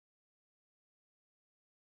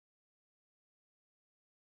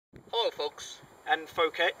Hello folks. And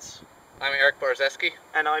Folkettes. I'm Eric Barzeski.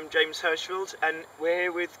 And I'm James Hirschfield, and we're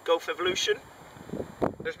here with Golf Evolution.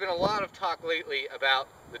 There's been a lot of talk lately about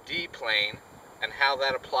the D-plane and how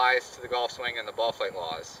that applies to the golf swing and the ball flight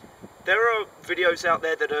laws. There are videos out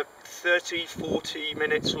there that are 30, 40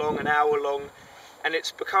 minutes long, an hour long, and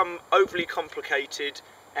it's become overly complicated,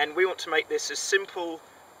 and we want to make this as simple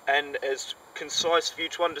and as concise for you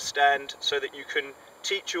to understand so that you can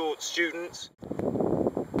teach your students.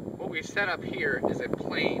 What we've set up here is a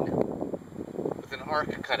plane with an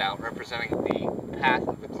arc cut out representing the path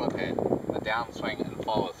of the club head, the downswing and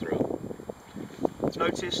follow through.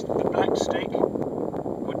 Notice the black stick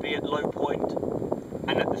would be at low point,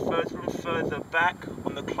 and at the further and further back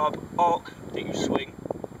on the club arc that you swing,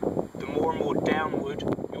 the more and more downward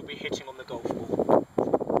you'll be hitting on the golf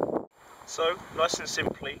ball. So, nice and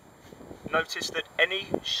simply, notice that any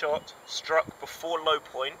shot struck before low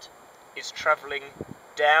point is travelling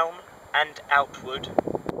down and outward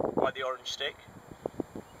by the orange stick.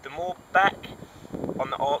 The more back on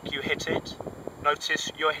the arc you hit it,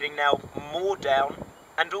 notice you're hitting now more down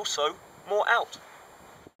and also more out.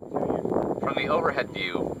 From the overhead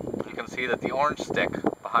view, you can see that the orange stick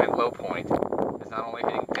behind low point is not only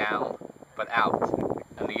hitting down, but out.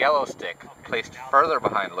 And the yellow stick, placed further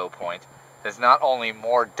behind low point, is not only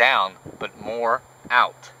more down, but more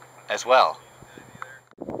out as well.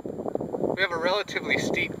 We have a relatively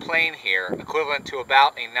steep plane here, equivalent to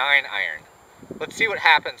about a 9-iron. Let's see what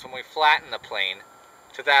happens when we flatten the plane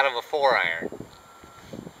to that of a 4-iron.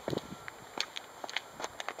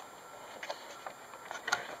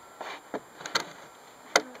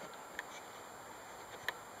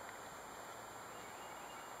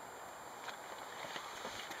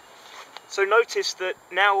 So notice that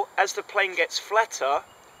now as the plane gets flatter,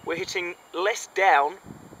 we're hitting less down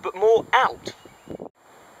but more out.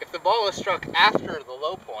 If the ball is struck after the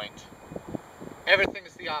low point, everything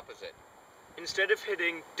is the opposite. Instead of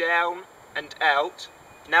hitting down and out,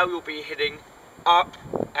 now you'll be hitting up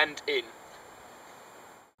and in.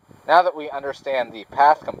 Now that we understand the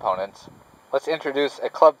path components, let's introduce a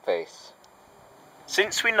club face.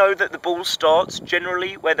 Since we know that the ball starts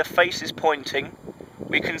generally where the face is pointing,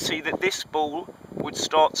 we can see that this ball would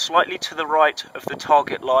start slightly to the right of the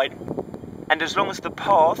target line, and as long as the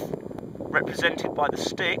path, represented by the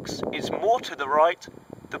sticks, is more to the right,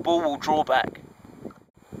 the ball will draw back.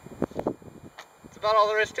 That's about all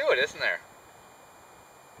there is to it, isn't there?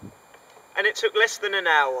 And it took less than an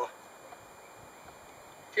hour.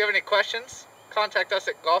 If you have any questions, contact us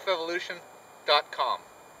at golfevolution.com.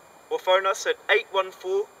 Or phone us at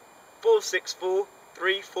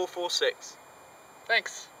 814-464-3446.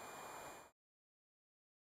 Thanks.